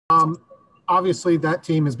Obviously, that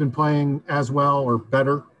team has been playing as well or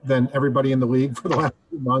better than everybody in the league for the last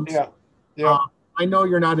few months. Yeah, yeah. I know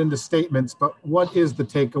you're not into statements, but what is the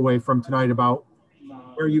takeaway from tonight about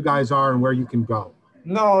where you guys are and where you can go?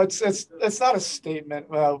 No, it's not a statement.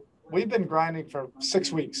 Well, we've been grinding for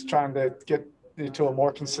 6 weeks trying to get to a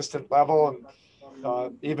more consistent level,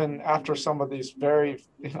 and even after some of these very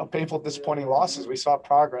painful, disappointing losses, we saw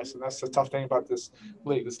progress, and that's the tough thing about this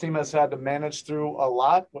league. This team has had to manage through a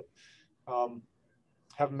lot.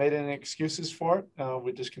 Haven't made any excuses for it.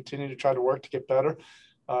 We just continue to try to work to get better.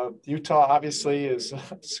 Utah obviously is a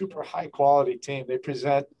super high quality team. They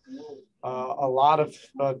present a lot of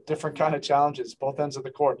different kind of challenges, both ends of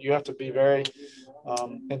the court. You have to be very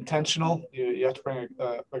intentional. You have to bring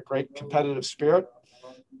a great competitive spirit.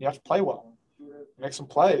 You have to play well, make some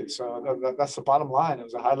plays. That's the bottom line. It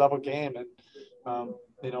was a high level game, and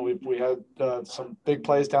we had some big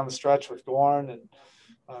plays down the stretch with Gorn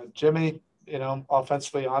and Jimmy.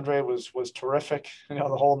 Offensively, Andre was terrific. The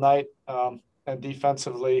whole night, and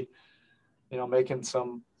defensively, making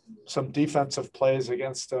some defensive plays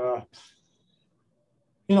against a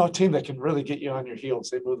team that can really get you on your heels.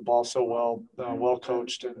 They move the ball so well, well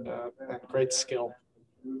coached, and great skill.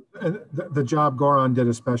 And the job Goran did,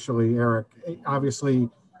 especially Erik, obviously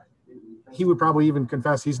he would probably even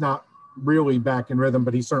confess he's not really back in rhythm,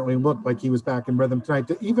 but he certainly looked like he was back in rhythm tonight.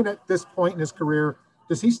 Even at this point in his career,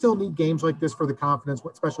 does he still need games like this for the confidence,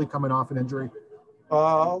 especially coming off an injury?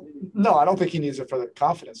 No, I don't think he needs it for the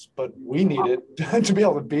confidence, but we need it to be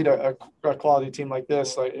able to beat a quality team like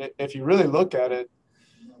this. Like, if you really look at it,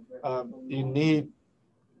 you need,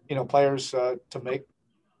 players to make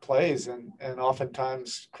plays and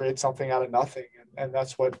oftentimes create something out of nothing. And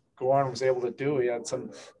that's what Goran was able to do. He had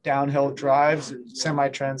some downhill drives and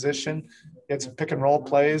semi-transition. He had some pick and roll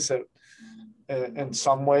plays that in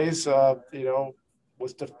some ways, they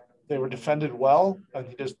were defended well, and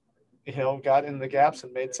he just, got in the gaps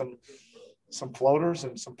and made some floaters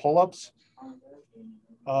and some pull-ups.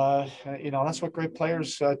 That's what great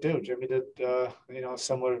players do. Jimmy did, a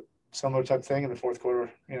similar type thing in the fourth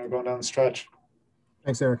quarter, going down the stretch.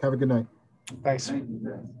 Thanks, Erik. Have a good night. Thanks.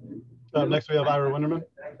 Next, we have Ira Winderman.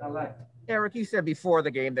 Erik, you said before the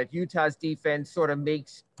game that Utah's defense sort of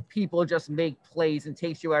makes people just make plays and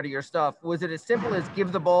takes you out of your stuff. Was it as simple as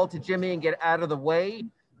give the ball to Jimmy and get out of the way?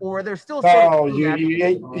 Or are there still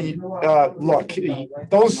look,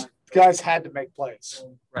 those guys had to make plays.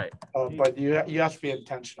 Right. But you have to be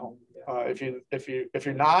intentional. If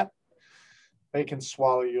you're not, they can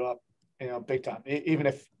swallow you up, big time. Even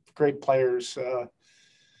if great players have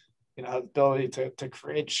the ability to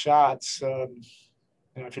create shots,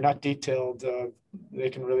 if you're not detailed, they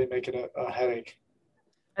can really make it a headache.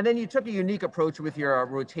 And then you took a unique approach with your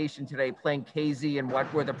rotation today, playing KZ and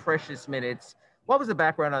what were the precious minutes. What was the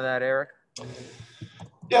background on that, Erik?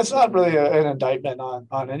 Yeah, it's not really an indictment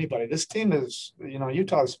on anybody. This team is,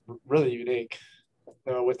 Utah's really unique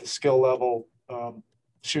with the skill level,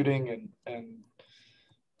 shooting and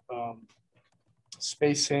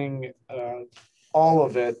spacing, all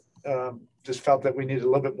of it. Just felt that we needed a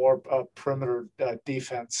little bit more perimeter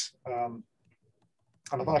defense. And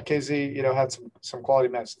I thought KZ, had some quality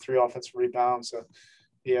minutes, 3 offensive rebounds.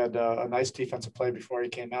 He had a nice defensive play before he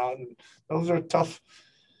came out, and those are tough,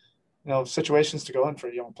 situations to go in for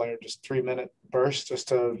a young player. Just 3-minute bursts, just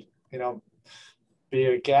to, be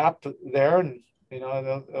a gap there, and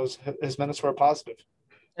his minutes were positive.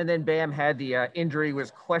 And then Bam had the injury,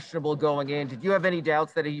 was questionable going in. Did you have any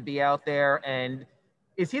doubts that he'd be out there? And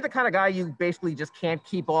is he the kind of guy you basically just can't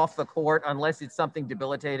keep off the court unless it's something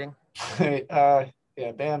debilitating? Yeah,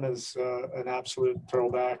 Bam is an absolute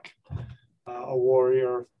throwback, a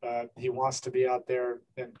warrior. He wants to be out there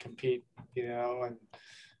and compete, and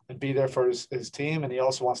be there for his team. And he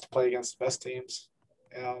also wants to play against the best teams.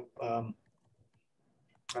 I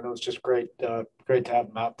know it's just great to have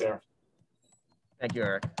him out there. Thank you,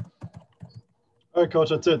 Erik. All right, Coach,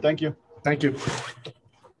 that's it. Thank you. Thank you.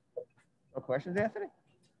 No questions, Anthony?